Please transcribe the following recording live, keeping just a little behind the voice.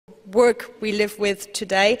work we live with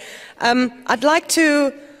today. I'd like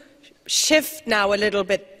to shift now a little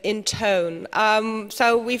bit in tone.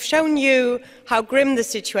 So we've shown you how grim the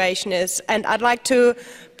situation is, and I'd like to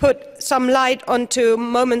put some light onto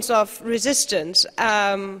moments of resistance.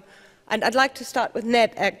 And I'd like to start with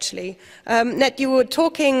Ned, actually. Ned, you were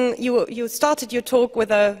talking, you started your talk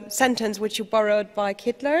with a sentence which you borrowed by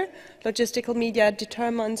Hitler: logistical media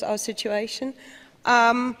determines our situation.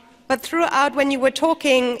 But throughout, when you were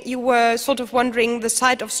talking, you were sort of wondering the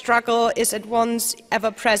site of struggle is at once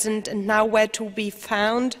ever present and now where to be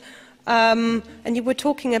found. And you were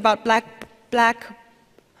talking about black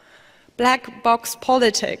box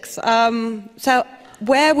politics. So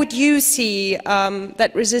where would you see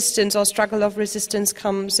that resistance or struggle of resistance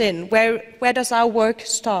comes in? Where does our work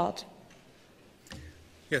start?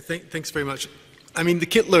 Yeah, thanks very much. I mean, the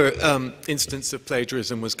Kittler instance of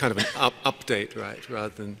plagiarism was kind of an update, right,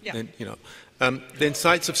 rather than, you know. Then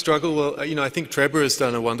sites of struggle, well, you know, I think Trebor has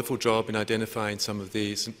done a wonderful job in identifying some of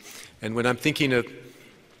these. And when I'm thinking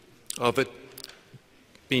of it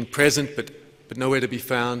being present but nowhere to be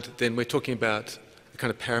found, then we're talking about a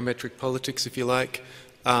kind of parametric politics, if you like,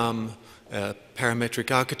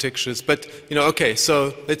 parametric architectures. But, you know, okay,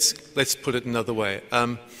 so let's put it another way.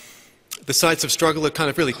 The sites of struggle are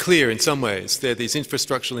kind of really clear in some ways. They're these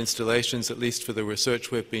infrastructural installations, at least for the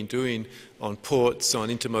research we've been doing on ports, on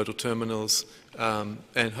intermodal terminals,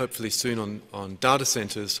 and hopefully soon on data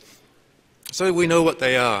centers. So we know what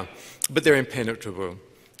they are, but they're impenetrable,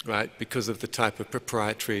 right, because of the type of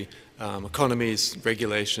proprietary economies,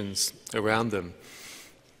 regulations around them.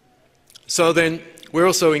 So then we're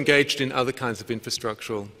also engaged in other kinds of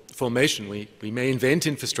infrastructural formation. We may invent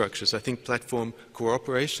infrastructures. I think platform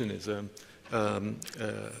cooperation is an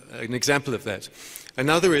example of that.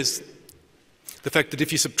 Another is the fact that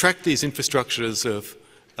if you subtract these infrastructures of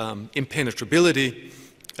impenetrability,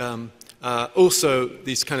 also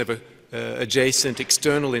these kind of adjacent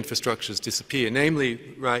external infrastructures disappear, namely,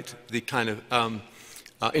 right, the kind of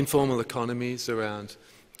informal economies around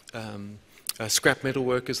scrap metal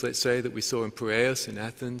workers, let's say, that we saw in Piraeus in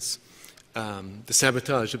Athens, the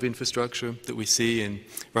sabotage of infrastructure that we see in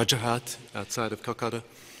Rajahat outside of Calcutta.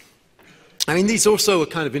 I mean, these also are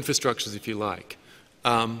kind of infrastructures, if you like.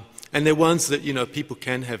 And they're ones that, you know, people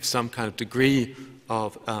can have some kind of degree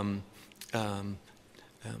of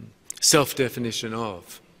self-definition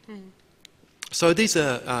of. So these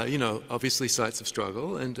are, you know, obviously sites of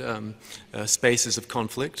struggle and spaces of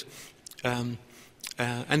conflict, and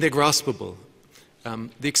they're graspable.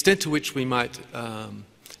 The extent to which we might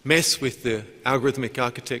mess with the algorithmic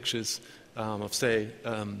architectures of, say,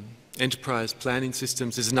 enterprise planning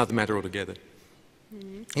systems is another matter altogether.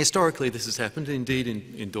 Historically, this has happened, indeed,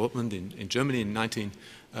 in Dortmund, in Germany in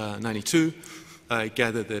 1992. I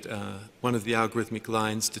gather that one of the algorithmic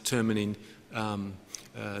lines determining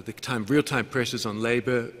the real-time pressures on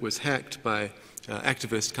labor was hacked by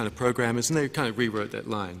activist kind of programmers, and they kind of rewrote that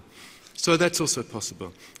line. So that's also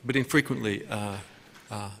possible, but infrequently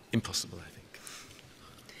impossible, I think.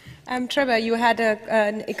 Trebor, you had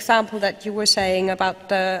an example that you were saying about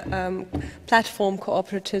the platform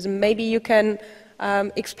cooperativism. Maybe you can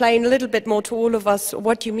explain a little bit more to all of us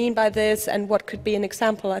what you mean by this and what could be an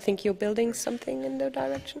example. I think you're building something in that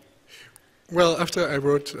direction. Well, after I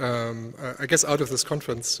wrote, I guess out of this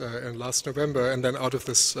conference in last November, and then out of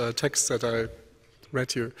this text that I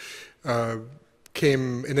read you,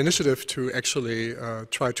 came an initiative to actually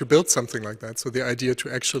try to build something like that. So the idea to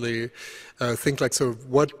actually think like, so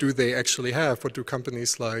what do they actually have? What do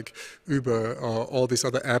companies like Uber or all these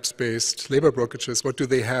other apps-based labor brokerages, what do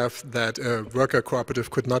they have that a worker cooperative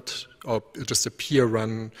could not, or just a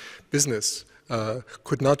peer-run business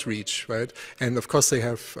could not reach, right? And of course they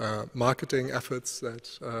have marketing efforts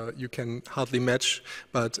that you can hardly match,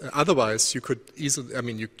 but otherwise you could easily, I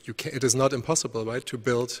mean, it is not impossible, right, to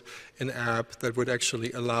build an app that would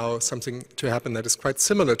actually allow something to happen that is quite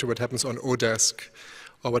similar to what happens on Odesk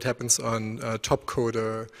or what happens on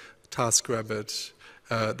Topcoder, TaskRabbit.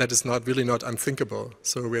 That is really not unthinkable.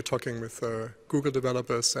 So we're talking with Google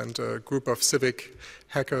developers and a group of civic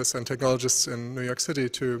hackers and technologists in New York City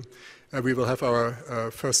to we will have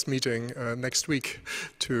our first meeting next week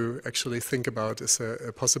to actually think about is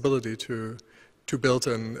a possibility to build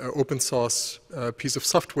an open source piece of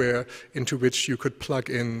software into which you could plug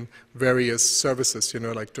in various services, you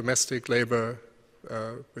know, like domestic labor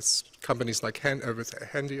with companies like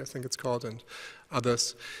Handy, I think it's called, and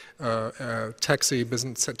others, taxi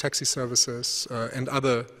services and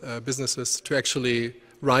other businesses to actually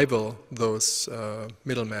rival those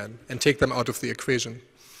middlemen and take them out of the equation.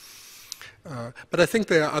 But I think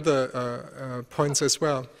there are other points as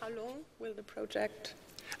well. How long will the project?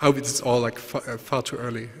 It's all like far too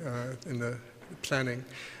early in the planning.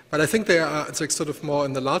 But I think it's like sort of more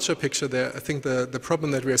in the larger picture there. I think the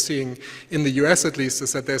problem that we are seeing in the US at least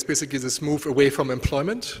is that there's basically this move away from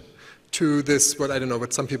employment to this, what I don't know,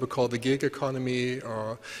 what some people call the gig economy,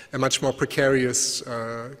 or a much more precarious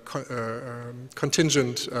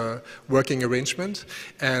contingent working arrangement.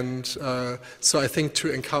 And so I think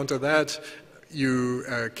to encounter that,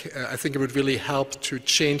 I think it would really help to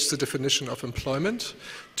change the definition of employment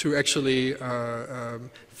to actually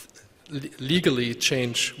legally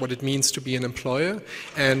change what it means to be an employer,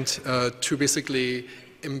 and to basically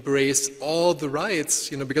embrace all the rights,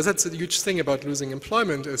 because that's a huge thing about losing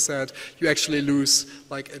employment, is that you actually lose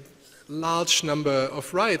like a large number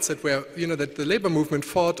of rights that that the labor movement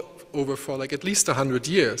fought over for like at least 100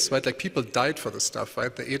 years, right? Like people died for this stuff,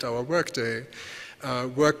 right? The 8-hour workday,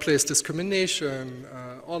 workplace discrimination,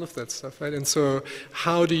 all of that stuff, right? And so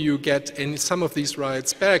how do you get some of these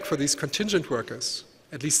rights back for these contingent workers?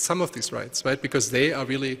 At least some of these rights, right? Because they are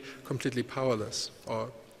really completely powerless,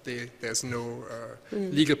 or there's no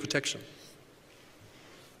legal protection.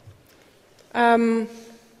 Now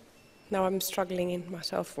I'm struggling in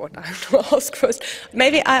myself what I have to ask first.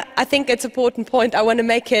 Maybe I think it's an important point. I want to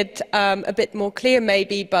make it a bit more clear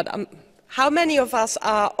maybe, but how many of us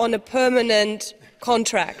are on a permanent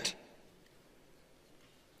contract?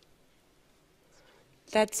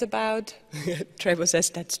 That's about, Trebor says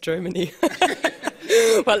that's Germany.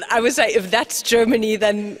 Well, I would say if that's Germany,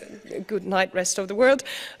 then good night, rest of the world.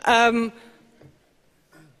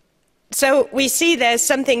 So we see there's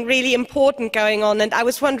something really important going on, and I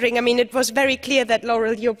was wondering, I mean, it was very clear that,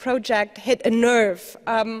 Laurel, your project hit a nerve.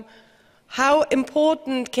 How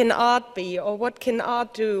important can art be, or what can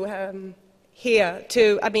art do here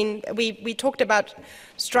to, I mean, we talked about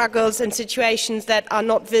struggles and situations that are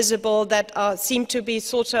not visible, that seem to be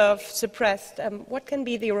sort of suppressed. What can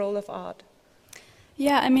be the role of art?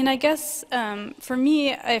 Yeah, I mean, I guess for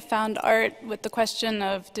me, I found art with the question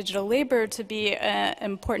of digital labor to be an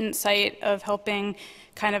important site of helping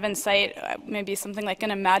kind of incite maybe something like an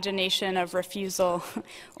imagination of refusal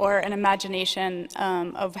or an imagination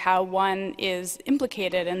of how one is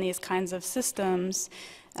implicated in these kinds of systems.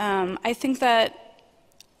 I think that,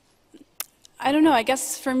 I don't know, I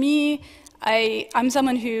guess for me, I'm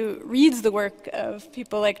someone who reads the work of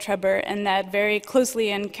people like Trebor and Ned very closely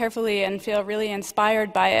and carefully and feel really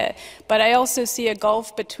inspired by it. But I also see a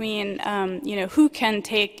gulf between, who can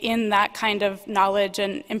take in that kind of knowledge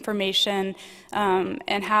and information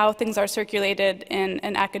and how things are circulated in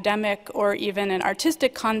an academic or even an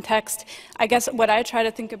artistic context. I guess what I try to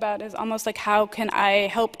think about is almost like how can I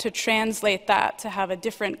help to translate that to have a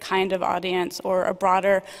different kind of audience or a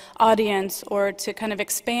broader audience, or to kind of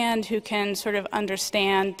expand who can sort of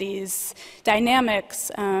understand these dynamics.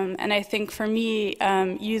 And I think for me,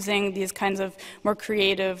 using these kinds of more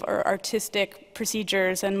creative or artistic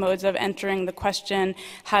procedures and modes of entering the question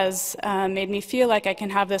has made me feel like I can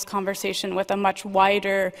have this conversation with a much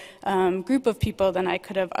wider group of people than I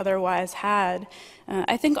could have otherwise had.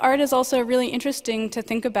 I think art is also really interesting to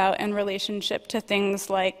think about in relationship to things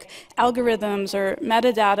like algorithms or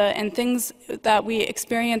metadata and things that we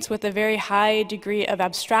experience with a very high degree of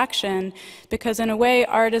abstraction, because in a way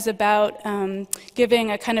art is about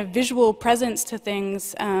giving a kind of visual presence to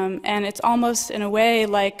things, and it's almost in a way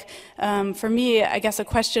like, for me, I guess a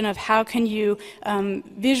question of how can you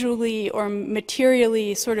visually or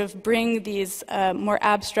materially sort of bring these more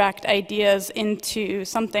abstract ideas into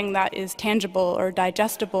something that is tangible or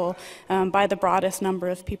digestible by the broadest number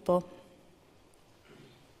of people.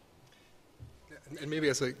 And maybe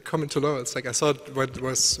as a comment to Laurel, it's like I thought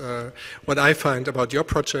what I find about your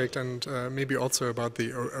project and maybe also about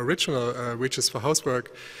the original Wages for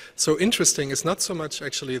Housework so interesting is not so much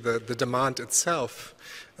actually the demand itself,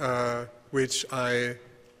 which I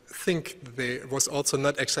think was also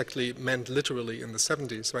not exactly meant literally in the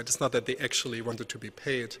 70s, right? It's not that they actually wanted to be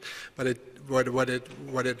paid, but what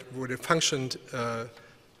it functioned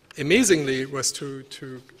amazingly was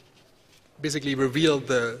to basically reveal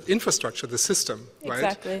the infrastructure, the system, right?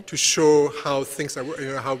 Exactly. To show how things are,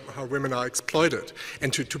 how women are exploited,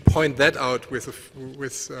 and to point that out with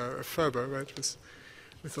fervor, right?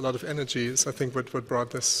 With a lot of energy is, I think, what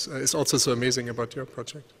brought this is also so amazing about your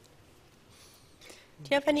project. Do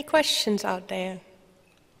you have any questions out there?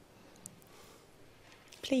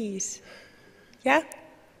 Please. Yeah?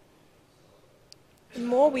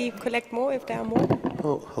 More? We collect more if there are more.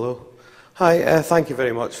 Oh, hello. Hi, thank you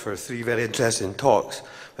very much for 3 very interesting talks.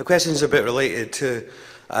 My question is a bit related to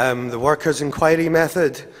the workers' inquiry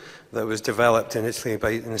method that was developed in Italy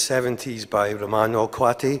in the 70s by Romano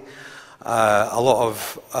Quatti.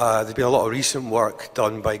 there's been a lot of recent work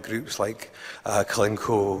done by groups like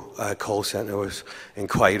Kalinko, call centres,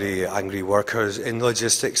 Inquiry, Angry Workers in the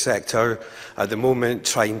logistics sector at the moment,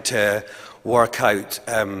 trying to work out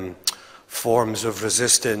forms of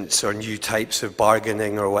resistance or new types of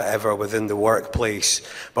bargaining or whatever within the workplace,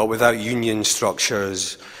 but without union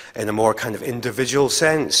structures in a more kind of individual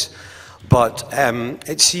sense. But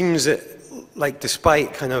it seems that, like,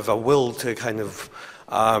 despite kind of a will to kind of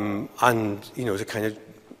to kind of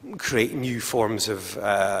create new forms of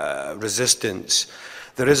resistance,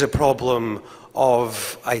 there is a problem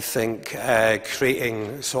of, I think,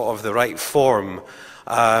 creating sort of the right form.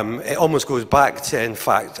 It almost goes back to, in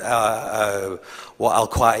fact, what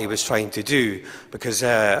Al-Quati was trying to do, because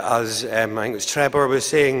as I think it was Trebor was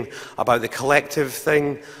saying about the collective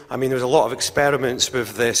thing, I mean, there was a lot of experiments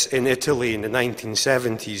with this in Italy in the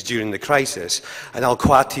 1970s during the crisis, and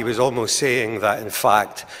Al-Quati was almost saying that, in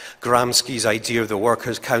fact, Gramsci's idea of the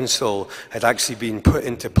Workers' Council had actually been put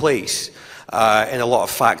into place in a lot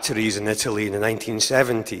of factories in Italy in the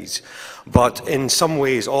 1970s. But in some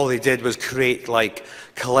ways, all they did was create like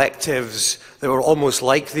collectives that were almost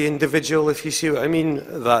like the individual, if you see what I mean,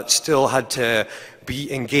 that still had to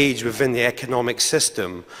be engaged within the economic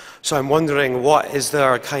system. So I'm wondering, what is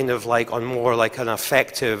there kind of like on more like an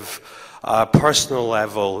effective personal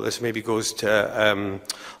level? This maybe goes to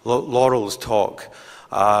Laurel's talk.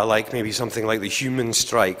 Like maybe something like the human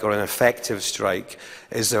strike or an effective strike.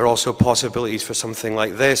 Is there also possibilities for something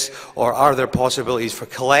like this? Or are there possibilities for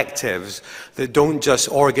collectives that don't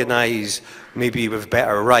just organize maybe with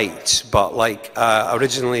better rights, but like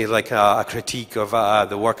originally like a critique of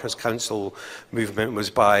the Workers' Council movement was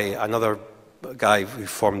by another guy who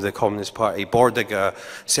formed the Communist Party, Bordiga,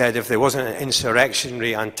 said if there wasn't an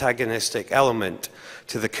insurrectionary antagonistic element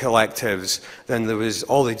to the collectives, then there was,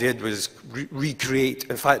 all they did was recreate,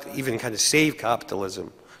 in fact, even kind of save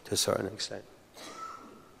capitalism to a certain extent.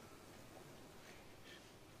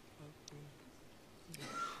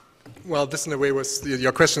 Well, this in a way was,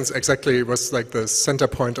 your questions exactly was like the center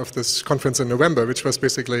point of this conference in November, which was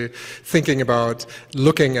basically thinking about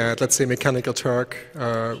looking at, let's say, Mechanical Turk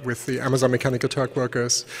with the Amazon Mechanical Turk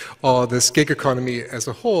workers, or this gig economy as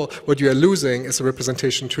a whole. What you are losing is a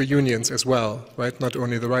representation to unions as well, right? Not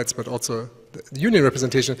only the rights, but also the union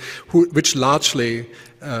representation, which largely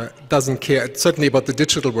doesn't care, certainly about the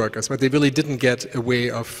digital workers, but they really didn't get a way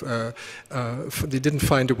of, they didn't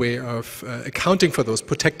find a way of accounting for those,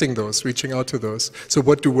 protecting those, reaching out to those. So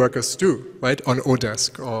what do workers do, right, on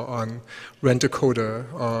Odesk or on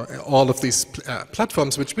Rent-A-Coder or all of these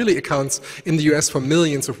platforms, which really accounts in the US for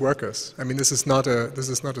millions of workers. I mean, this is not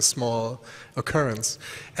a small occurrence.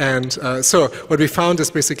 And so what we found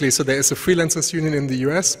is basically, so there is a freelancers union in the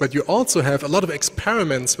US, but you also have a lot of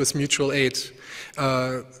experiments with mutual aid,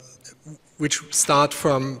 which start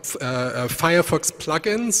from Firefox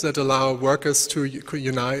plugins that allow workers to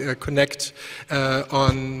connect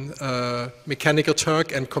on Mechanical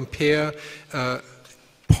Turk and compare,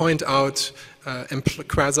 point out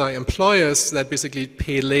quasi-employers that basically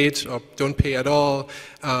pay late or don't pay at all,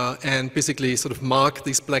 and basically sort of mark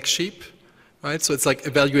these black sheep. Right? So it's like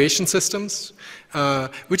evaluation systems,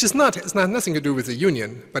 which is it's not nothing to do with the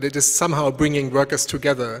union, but it is somehow bringing workers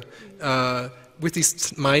together with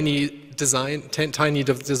these tiny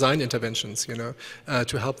design interventions, you know,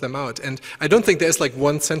 to help them out. And I don't think there's like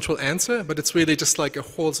one central answer, but it's really just like a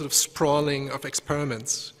whole sort of sprawling of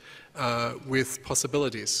experiments with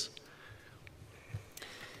possibilities.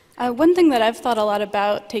 One thing that I've thought a lot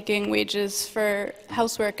about taking wages for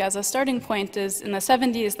housework as a starting point is in the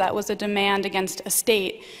 70s that was a demand against a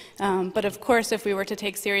state. But of course, if we were to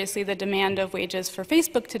take seriously the demand of wages for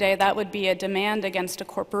Facebook today, that would be a demand against a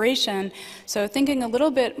corporation. So thinking a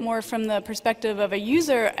little bit more from the perspective of a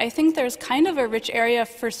user, I think there's kind of a rich area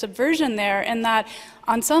for subversion there in that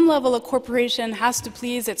on some level, a corporation has to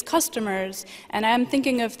please its customers. And I'm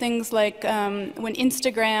thinking of things like when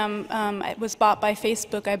Instagram was bought by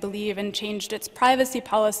Facebook, I believe, and changed its privacy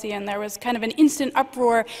policy, and there was kind of an instant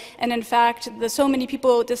uproar. And in fact, so many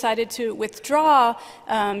people decided to withdraw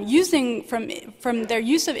from their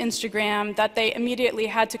use of Instagram that they immediately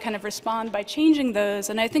had to kind of respond by changing those.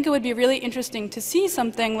 And I think it would be really interesting to see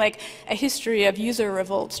something like a history of user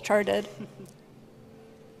revolts charted.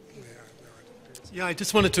 Yeah, I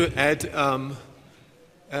just wanted to add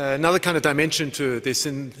another kind of dimension to this,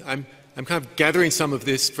 and I'm kind of gathering some of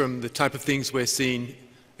this from the type of things we're seeing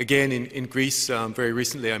again in Greece very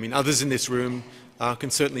recently. I mean, others in this room can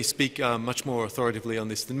certainly speak much more authoritatively on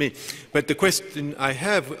this than me. But the question I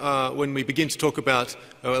have when we begin to talk about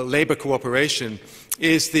labor cooperation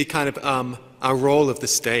is the kind of our role of the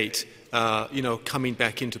state you know, coming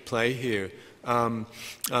back into play here.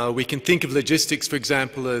 We can think of logistics, for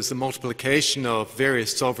example, as the multiplication of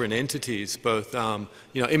various sovereign entities, both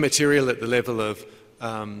you know, immaterial at the level of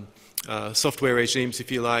software regimes,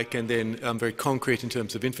 if you like, and then very concrete in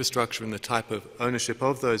terms of infrastructure and the type of ownership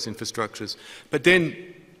of those infrastructures. But then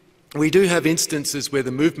we do have instances where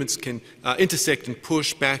the movements can intersect and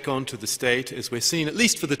push back onto the state, as we're seeing, at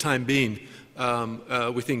least for the time being,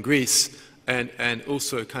 within Greece, and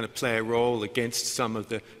also kind of play a role against some of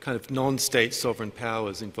the kind of non-state sovereign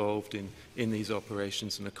powers involved in these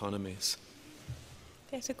operations and economies.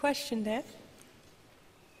 There's a question there.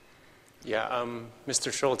 Yeah,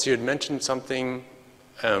 Mr. Scholz, you had mentioned something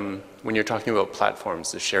when you're talking about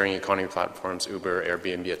platforms, the sharing economy platforms, Uber,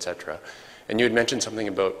 Airbnb, etc. And you had mentioned something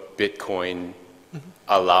about Bitcoin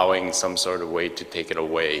allowing some sort of way to take it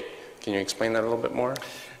away. Can you explain that a little bit more?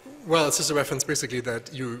 Well, it's just a reference basically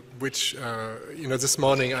that you know, this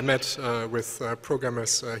morning I met with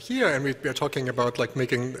programmers here, and we are talking about like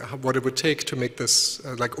making what it would take to make this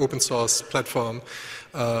like open source platform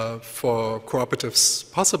for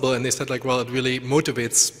cooperatives possible. And they said like, well, it really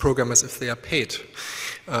motivates programmers if they are paid.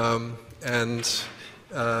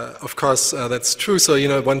 Of course, that's true. So, you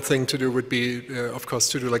know, one thing to do would be, of course,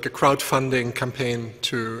 to do like a crowdfunding campaign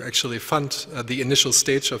to actually fund the initial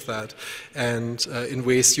stage of that. And in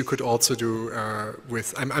ways you could also do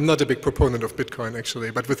with, I'm not a big proponent of Bitcoin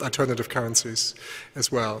actually, but with alternative currencies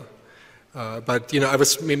as well. But, you know, I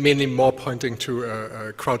was mainly more pointing to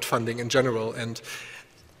crowdfunding in general. And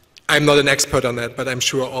I'm not an expert on that, but I'm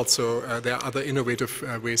sure also there are other innovative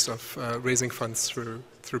ways of raising funds through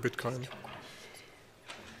Bitcoin.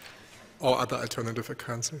 Or other alternative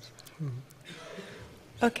currencies.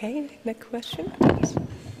 Okay, next question.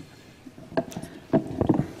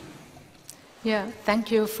 Yeah,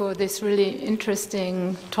 thank you for this really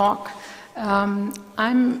interesting talk.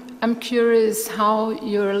 I'm curious how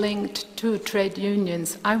you're linked to trade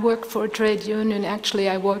unions. I work for a trade union. Actually,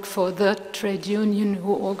 I work for the trade union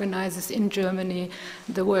who organizes in Germany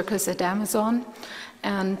the workers at Amazon.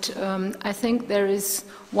 And I think there is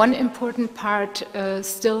one important part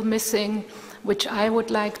still missing, which I would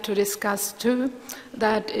like to discuss too.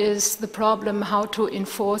 That is the problem how to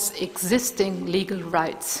enforce existing legal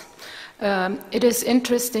rights. It is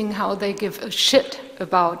interesting how they give a shit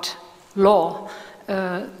about law,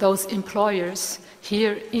 those employers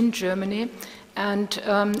here in Germany. And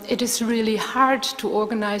it is really hard to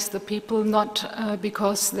organize the people, not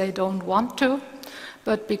because they don't want to,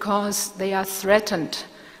 but because they are threatened.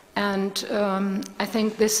 And I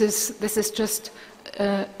think this is just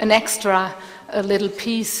an extra little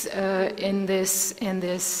piece in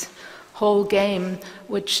this whole game,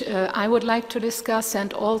 which I would like to discuss,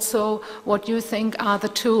 and also what you think are the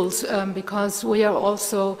tools, because we are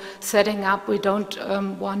also setting up, we don't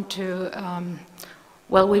want to,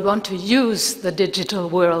 well, we want to use the digital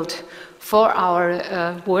world for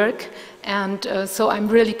our work. And so I'm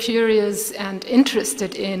really curious and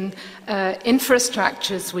interested in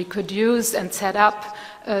infrastructures we could use and set up.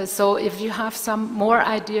 So if you have some more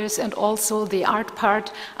ideas, and also the art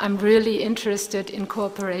part, I'm really interested in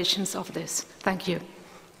cooperations of this. Thank you.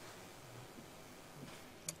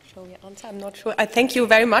 Shall we answer? I'm not sure. I thank you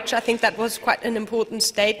very much. I think that was quite an important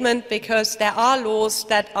statement, because there are laws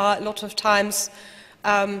that are a lot of times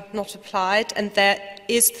not applied, and that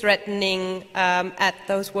is threatening at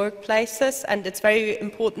those workplaces, and it's very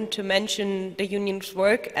important to mention the union's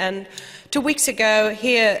work. And 2 weeks ago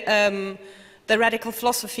here the Radical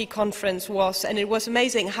Philosophy Conference was, and it was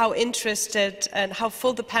amazing how interested and how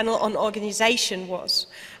full the panel on organization was.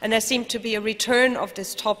 And there seemed to be a return of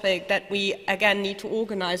this topic, that we again need to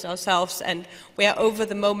organize ourselves, and we are over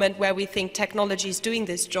the moment where we think technology is doing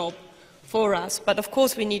this job for us. But of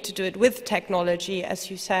course we need to do it with technology, as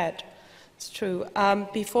you said. It's true.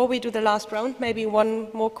 Before we do the last round, maybe one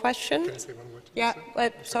more question? Can I say one word? Yeah,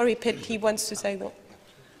 sorry, Pitt, he wants to say that.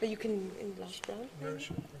 But you can in the last round? No,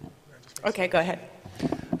 sure. Okay, go ahead.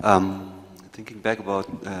 Thinking back about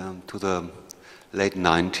to the late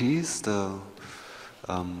 90s, the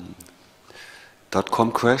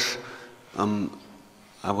dot-com crash,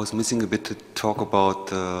 I was missing a bit to talk about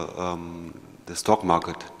the stock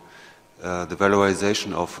market. The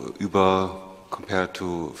valorization of Uber compared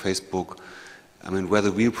to Facebook. I mean, where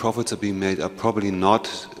the real profits are being made are probably not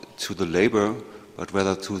to the labor, but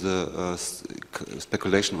rather to the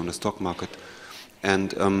speculation on the stock market.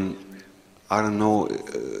 And I don't know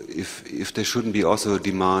if there shouldn't be also a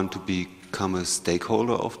demand to become a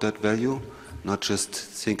stakeholder of that value, not just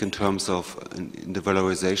think in terms of in the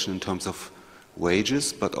valorization in terms of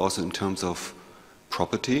wages, but also in terms of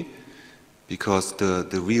property. because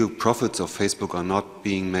the real profits of Facebook are not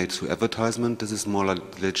being made through advertisement. This is more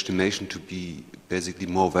like legitimation to be basically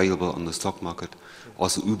more valuable on the stock market.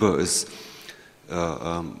 Also, Uber is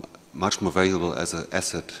much more valuable as an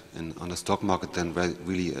asset on the stock market than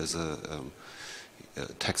really as a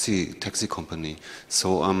taxi company.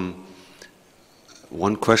 So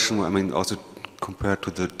one question, I mean, also compared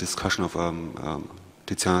to the discussion of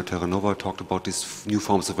Tiziana Terranova talked about these new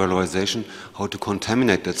forms of valorization, how to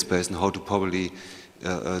contaminate that space and how to probably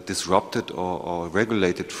disrupt it or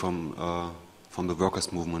regulate it from the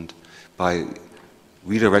workers' movement by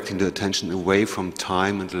redirecting the attention away from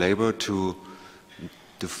time and labor to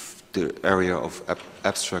the area of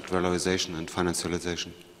abstract valorization and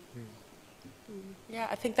financialization. Yeah,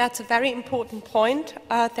 I think that's a very important point.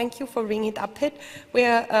 Thank you for bringing it up, Pit.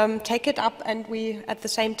 We'll take it up, and we, at the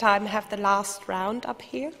same time, have the last round up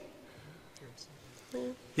here.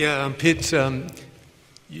 Yeah, Pit,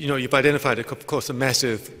 you know, you've identified, of course, a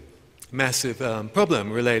massive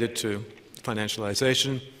problem related to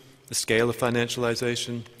financialization, the scale of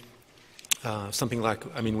financialization. Something like,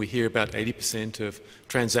 I mean, we hear about 80% of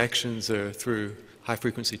transactions are through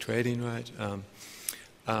high-frequency trading, right?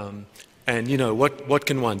 And, you know, what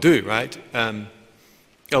can one do, right?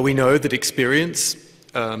 We know that experience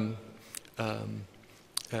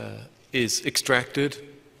is extracted,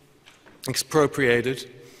 expropriated,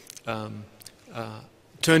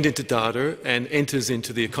 turned into data, and enters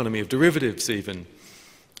into the economy of derivatives even.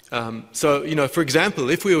 So, you know, for example,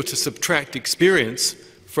 if we were to subtract experience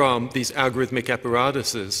from these algorithmic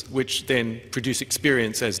apparatuses, which then produce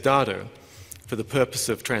experience as data for the purpose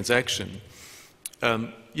of transaction,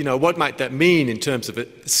 you know, what might that mean in terms of a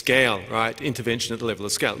scale, right? Intervention at the level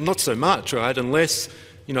of scale. Not so much, right? Unless,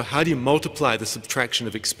 you know, how do you multiply the subtraction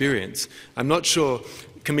of experience? I'm not sure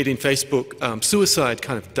committing Facebook suicide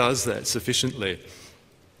kind of does that sufficiently.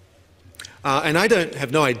 And I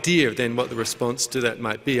have no idea then what the response to that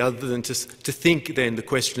might be, other than to think then the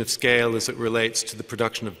question of scale as it relates to the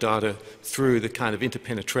production of data through the kind of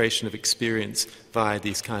interpenetration of experience via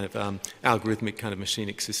these kind of algorithmic kind of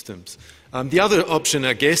machinic systems. The other option,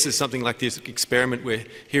 I guess, is something like this experiment we're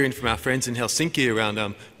hearing from our friends in Helsinki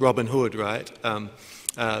around Robin Hood, right?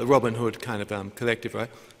 Robin Hood kind of collective, right?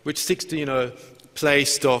 Which seeks to, you know, play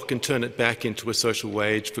stock and turn it back into a social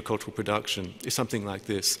wage for cultural production, is something like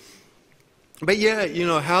this. But yeah, you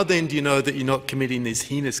know, how then do you know that you're not committing these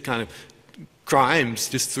heinous kind of crimes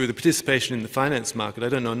just through the participation in the finance market? I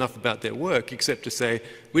don't know enough about their work except to say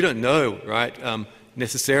we don't know, right,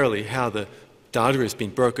 necessarily how the data has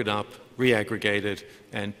been broken up, reaggregated,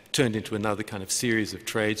 and turned into another kind of series of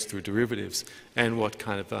trades through derivatives, and what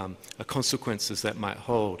kind of consequences that might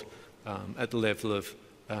hold at the level of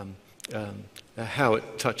how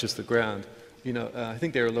it touches the ground. You know, I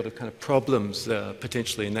think there are a lot of kind of problems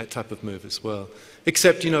potentially in that type of move as well.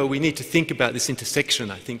 Except, you know, we need to think about this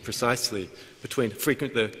intersection, I think, precisely between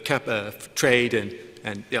trade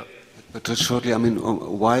and yeah. But just shortly, I mean,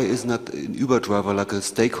 why isn't that an Uber driver like a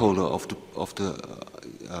stakeholder of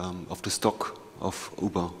the stock of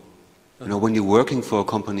Uber? You know, when you're working for a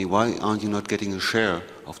company, why aren't you not getting a share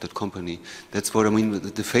of that company? That's what I mean.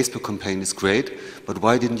 The Facebook campaign is great, but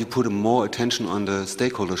why didn't you put more attention on the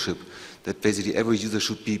stakeholdership? That basically every user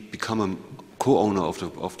should become a co-owner of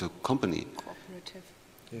the company. Cooperative.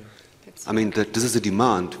 Yeah. I mean, this is a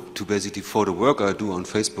demand to basically, for the work I do on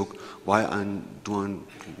Facebook, why I'm doing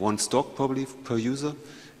one stock probably per user,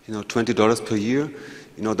 you know, $20 per year.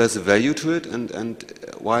 You know, there's a value to it, and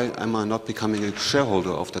why am I not becoming a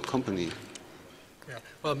shareholder of that company? Yeah.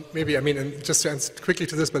 Well, maybe, I mean, and just to answer quickly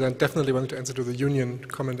to this, but I definitely wanted to answer to the union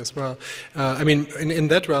comment as well. I mean, in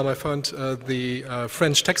that realm, I found the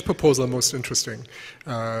French tax proposal most interesting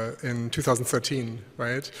in 2013,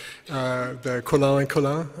 right? The Collin and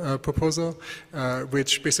Collin proposal,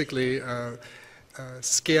 which basically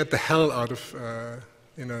scared the hell out of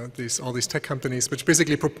you know, all these tech companies, which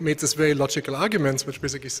basically made this very logical arguments, which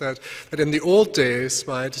basically said that in the old days,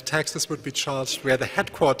 right, taxes would be charged where the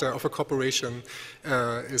headquarter of a corporation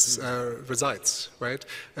resides, right?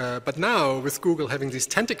 But now, with Google having these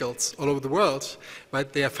tentacles all over the world,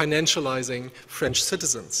 right, they are financializing French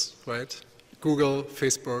citizens, right? Google,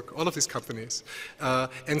 Facebook, all of these companies.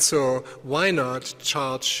 And so why not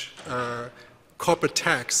charge corporate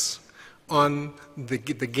tax on the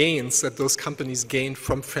gains that those companies gain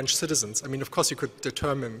from French citizens? I mean, of course, you could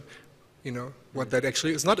determine, you know, what that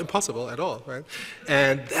actually is. Not impossible at all, right?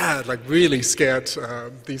 And that, like, really scared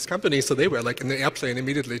these companies. So they were, like, in the airplane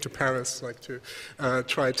immediately to Paris, like, to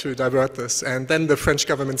try to divert this. And then the French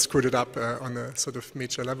government screwed it up on a sort of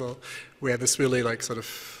major level, where this really, like, sort of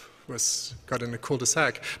got in a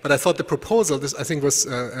cul-de-sac. But I thought the proposal, this I think was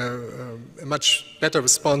a much better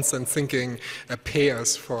response than thinking pay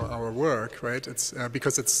us for our work, right? It's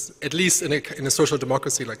because it's at least in a social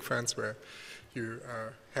democracy like France, where you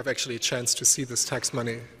have actually a chance to see this tax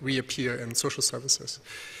money reappear in social services.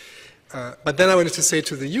 But then I wanted to say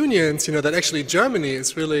to the unions, that actually Germany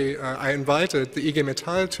is really, I invited the IG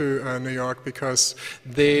Metall to New York because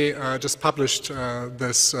they just published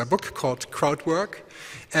this book called Crowdwork,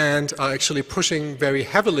 and are actually pushing very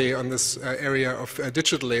heavily on this area of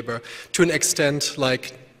digital labor to an extent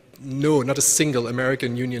like no, not a single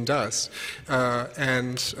American union does.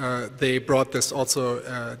 They brought this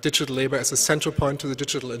also, digital labor as a central point to the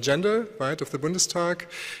digital agenda, right, of the Bundestag,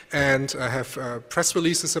 and have press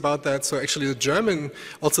releases about that. So actually the German,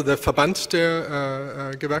 also the Verband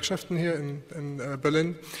der Gewerkschaften here in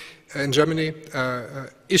Berlin, in Germany,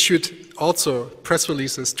 issued also press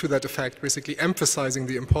releases to that effect, basically emphasizing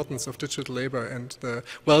the importance of digital labor and the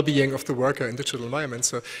well-being of the worker in digital environments.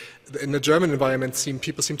 So in the German environment,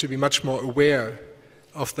 people seem to be much more aware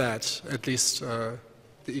of that, at least the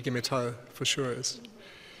IG Metall for sure is.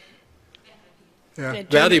 Yeah,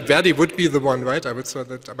 Verdi would be the one, right? I would say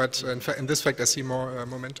that, but in this fact, I see more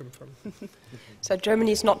momentum from. So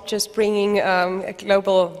Germany is not just bringing a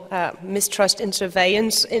global mistrust in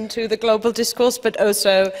surveillance into the global discourse, but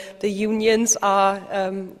also the unions are,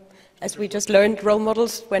 as we just learned, role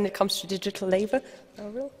models when it comes to digital labor.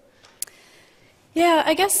 Laurel? Yeah,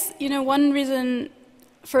 I guess, one reason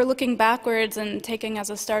for looking backwards and taking as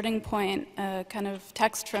a starting point a kind of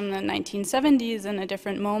text from the 1970s in a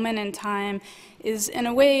different moment in time is in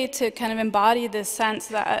a way to kind of embody this sense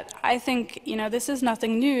that I think, this is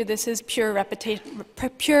nothing new, this is pure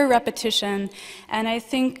repetition. And I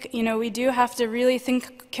think, we do have to really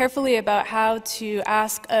think carefully about how to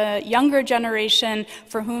ask a younger generation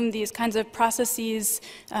for whom these kinds of processes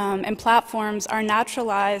and platforms are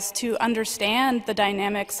naturalized to understand the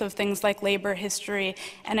dynamics of things like labor history.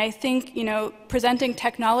 And I think, presenting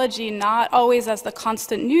technology not always as the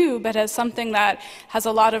constant new, but as something that has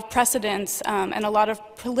a lot of precedence and a lot of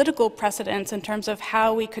political precedence in terms of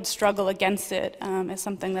how we could struggle against it is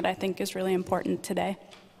something that I think is really important today.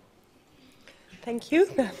 Thank you.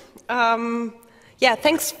 Yeah,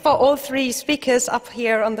 thanks for all three speakers up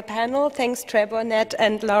here on the panel. Thanks, Trebor, Ned,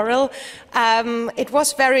 and Laurel. It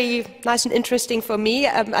was very nice and interesting for me.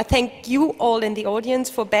 I thank you all in the audience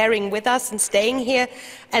for bearing with us and staying here.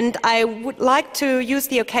 And I would like to use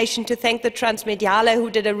the occasion to thank the Transmediale,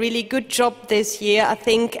 who did a really good job this year, I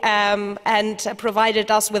think, and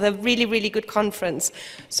provided us with a really, really good conference.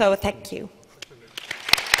 So thank you.